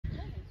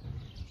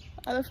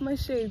I left my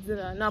shades in.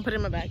 No, I'll put it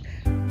in my bag.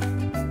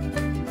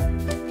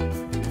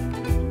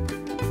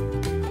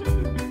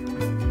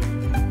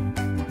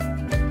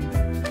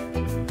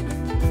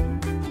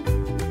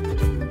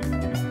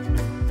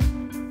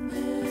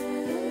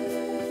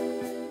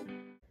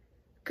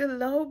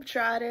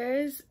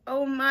 Globetrotters,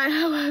 oh my,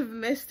 how I've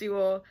missed you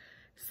all.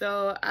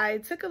 So I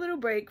took a little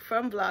break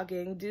from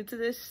vlogging due to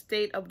the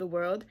state of the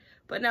world,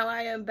 but now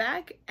I am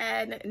back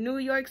and New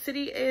York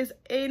City is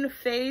in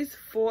phase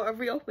 4 of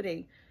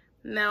reopening.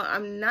 Now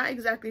I'm not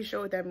exactly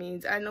sure what that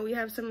means. I know we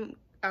have some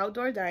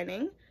outdoor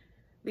dining,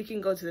 we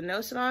can go to the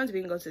nail salons, we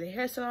can go to the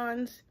hair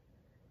salons,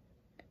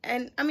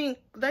 and I mean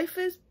life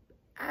is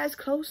as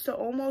close to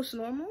almost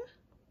normal,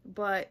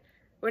 but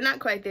we're not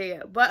quite there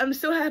yet. But I'm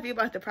still happy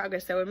about the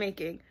progress that we're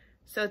making.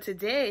 So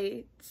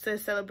today, to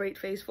celebrate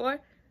phase 4,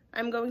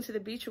 I'm going to the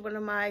beach with one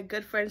of my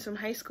good friends from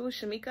high school,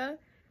 Schemeka.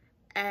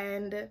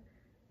 And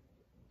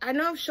I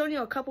know I've shown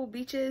you a couple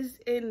beaches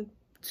in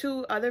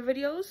 2 other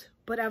videos,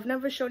 but I've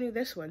never shown you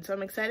this one. So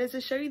I'm excited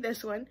to show you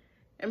this one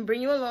and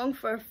bring you along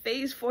for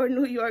phase 4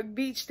 New York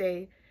beach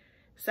day.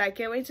 So I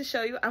can't wait to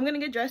show you. I'm gonna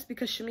get dressed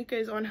because Schemeka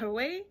is on her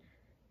way,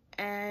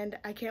 and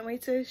I can't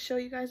wait to show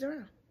you guys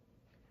around.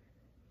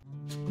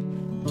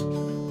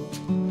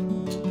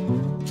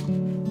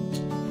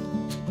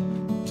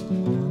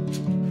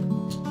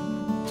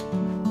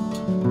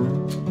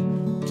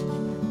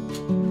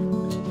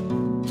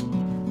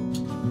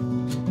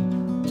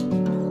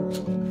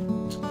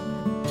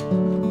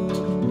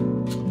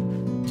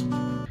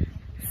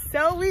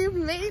 So we've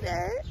made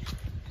it.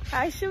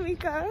 Hi,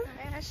 Schemeka. Hi,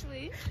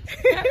 Ashley.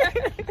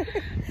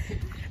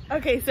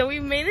 Okay, so we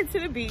made it to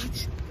the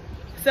beach.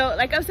 So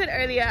like I said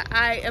earlier,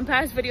 in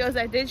past videos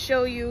I did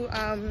show you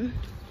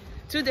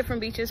 2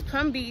 different beaches,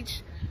 Plum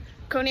Beach,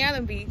 Coney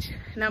Island Beach.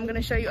 Now I'm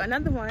gonna show you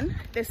another one.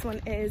 This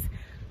one is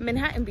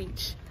Manhattan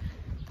Beach.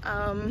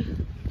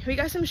 We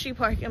got some street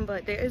parking,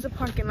 but there is a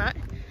parking lot.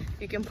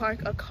 You can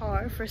park a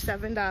car for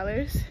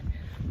 $7,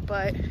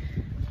 but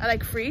I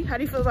like free. How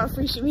do you feel about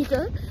free,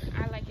 Schemeka?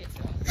 I like it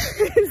too.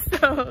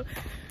 So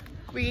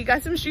we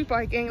got some street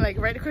parking like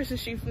right across the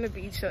street from the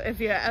beach. So if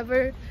you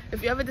ever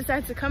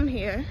decide to come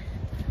here,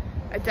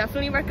 I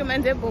definitely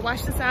recommend it, but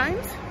watch the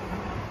signs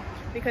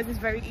because it's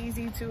very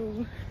easy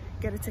to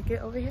get a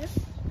ticket over here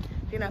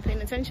if you're not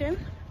paying attention.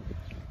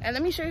 And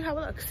let me show you how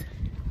it looks.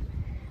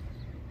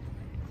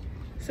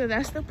 So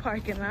that's the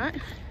parking lot.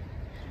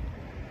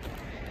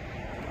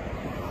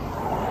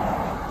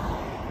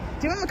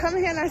 Do you remember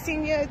coming here and I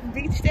seen your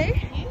beach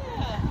day? Yeah,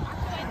 I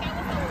feel like that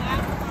was the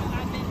last time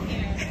I've been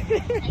here.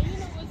 And you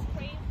know what's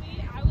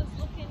crazy? I was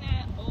looking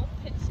at old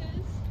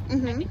pictures. I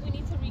think we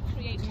need to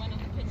recreate one of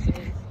the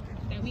pictures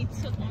that we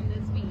took on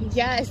this beach.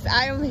 Yes,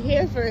 I am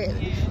here for it.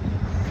 Yeah.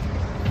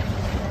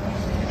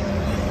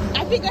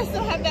 I think I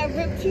still have that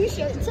ripped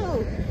t-shirt too.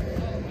 Oh,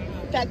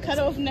 wow. That cut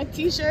off neck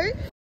t-shirt.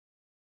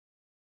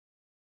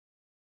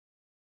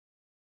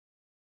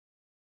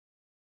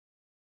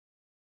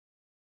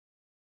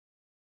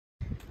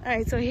 All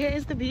right, so here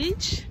is the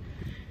beach.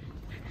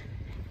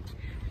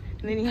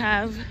 And then you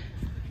have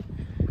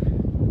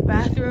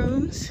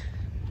bathrooms,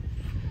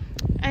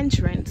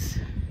 entrance.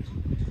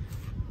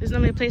 There's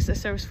normally a place that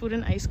serves food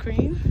and ice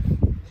cream.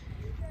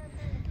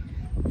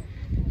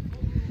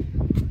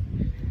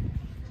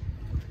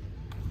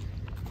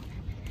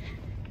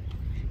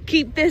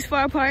 Keep this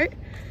far apart,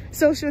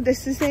 social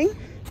distancing.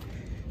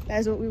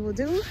 That's what we will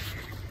do.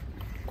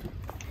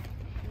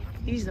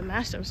 He's the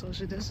master of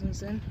social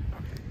distancing.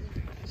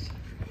 It's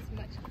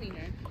much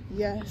cleaner.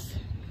 Yes.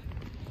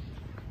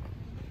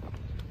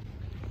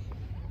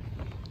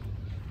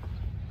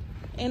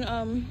 And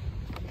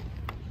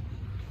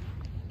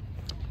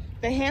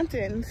the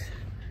Hamptons.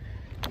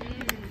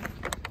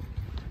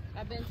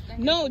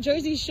 No,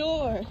 Jersey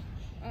Shore.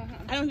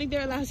 I don't think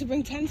they're allowed to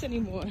bring tents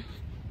anymore.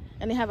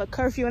 And they have a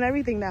curfew and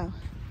everything now.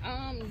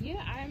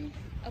 Yeah, I'm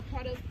a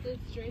part of this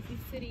Jersey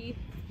City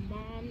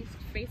Moms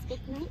Facebook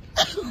group.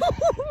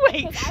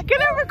 Wait,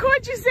 can I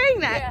record you saying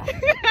that?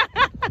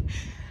 Yeah.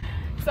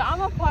 So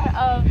I'm a part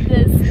of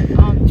this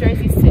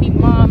Jersey City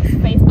Moms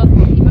Facebook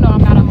group, even though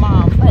I'm not a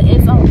mom. But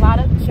it's a lot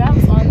of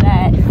gems on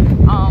that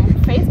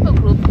Facebook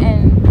group.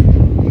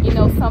 And, you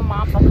know, some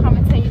moms are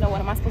commenting, you know,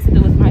 what am I supposed to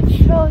do with my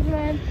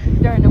children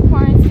during the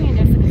quarantine?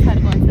 They're supposed to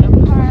go into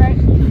the park.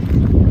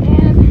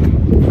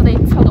 And so they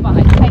talk about,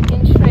 like,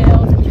 hiking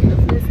trails that you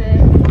can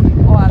visit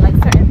or, like,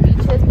 certain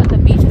beaches. But the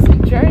beaches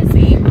in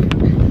Jersey,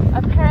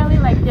 apparently,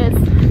 like, this,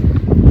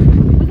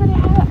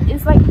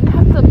 it's like you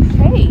have to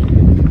pay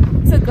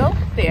to go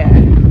there.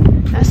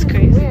 That's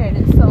crazy. Weird.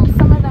 And so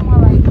some of them are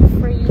like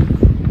free,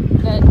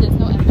 that there's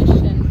no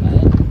admission.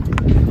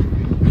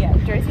 But yeah,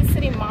 Jersey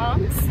City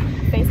Moms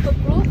Facebook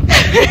group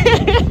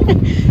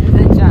is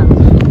a gem.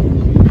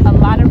 A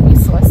lot of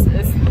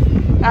resources.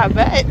 I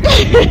bet.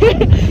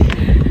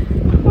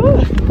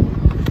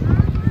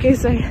 Okay,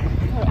 so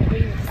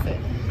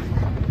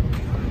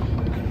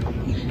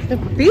the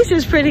beach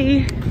is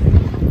pretty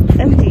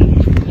empty.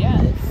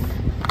 Yes.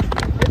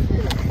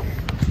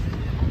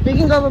 We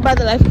can go over by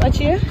the lifeguard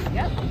here.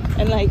 Yep.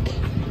 And like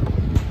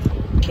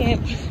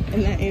camp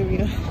in that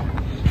area.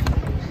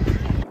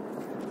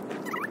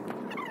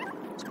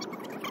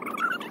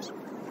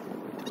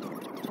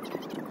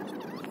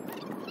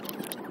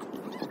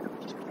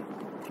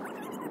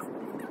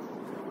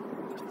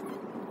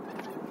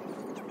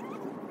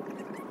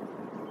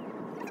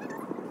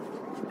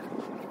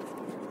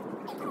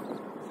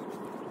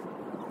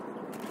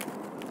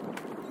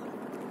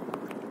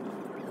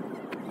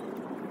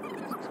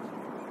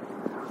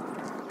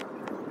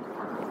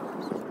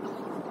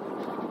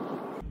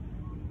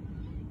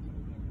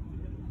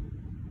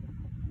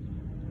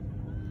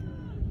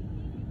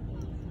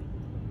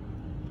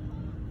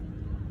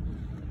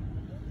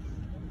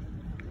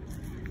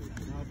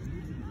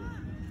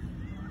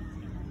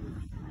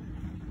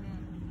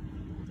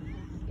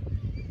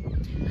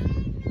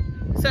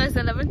 So it's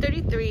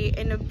 11:33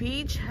 and the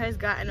beach has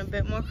gotten a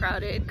bit more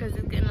crowded because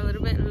it's getting a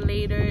little bit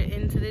later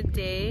into the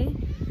day,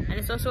 and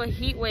it's also a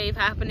heat wave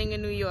happening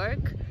in New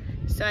York.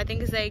 So I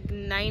think it's like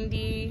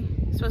 90,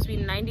 it's supposed to be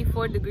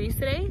 94 degrees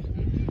today.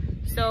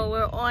 So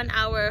we're on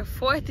our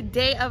 4th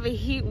day of a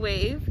heat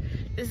wave.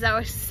 This is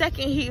our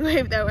 2nd heat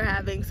wave that we're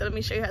having. So let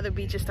me show you how the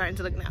beach is starting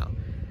to look now.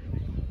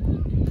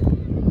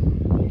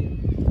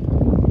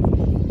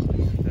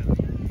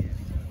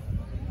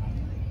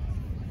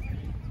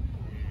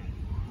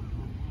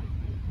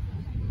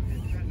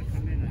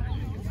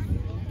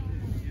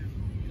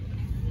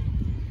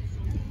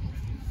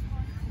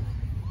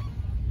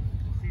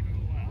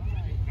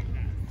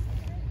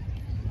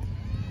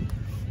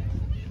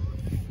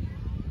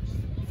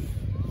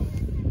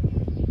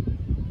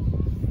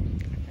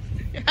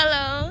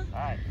 Hello.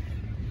 Hi.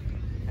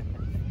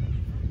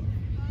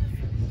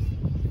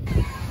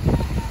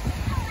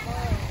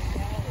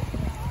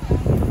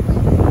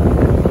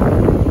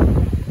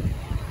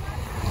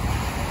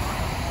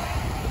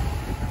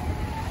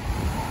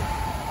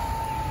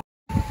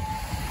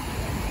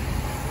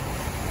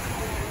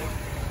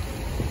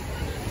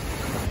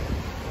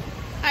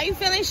 How you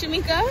feeling,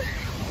 Schemeka?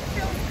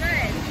 Feels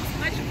good. It's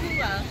much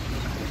cooler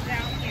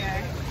down here.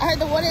 I heard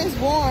the water is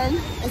warm.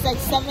 It's like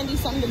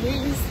 70-something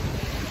degrees.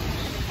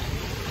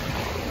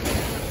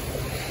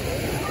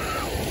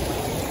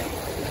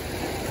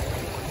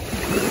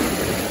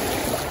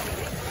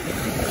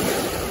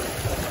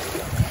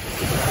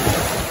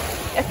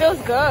 It feels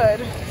good.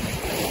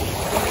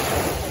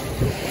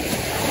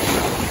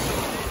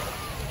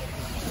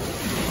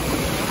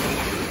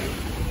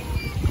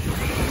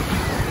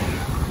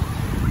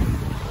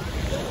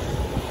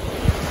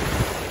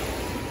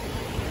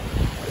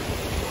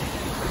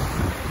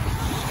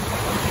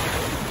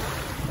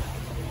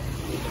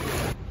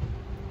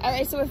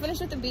 Alright, so we're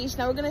finished with the beach.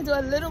 Now we're gonna do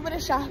a little bit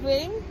of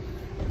shopping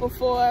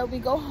before we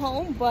go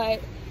home,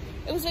 but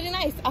it was really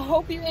nice. I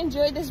hope you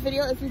enjoyed this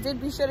video. If you did,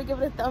 be sure to give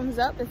it a thumbs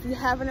up. If you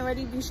haven't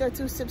already, be sure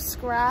to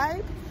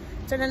subscribe,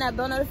 turn on that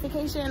bell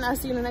notification, and I'll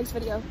see you in the next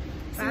video.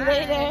 See you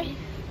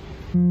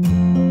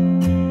later.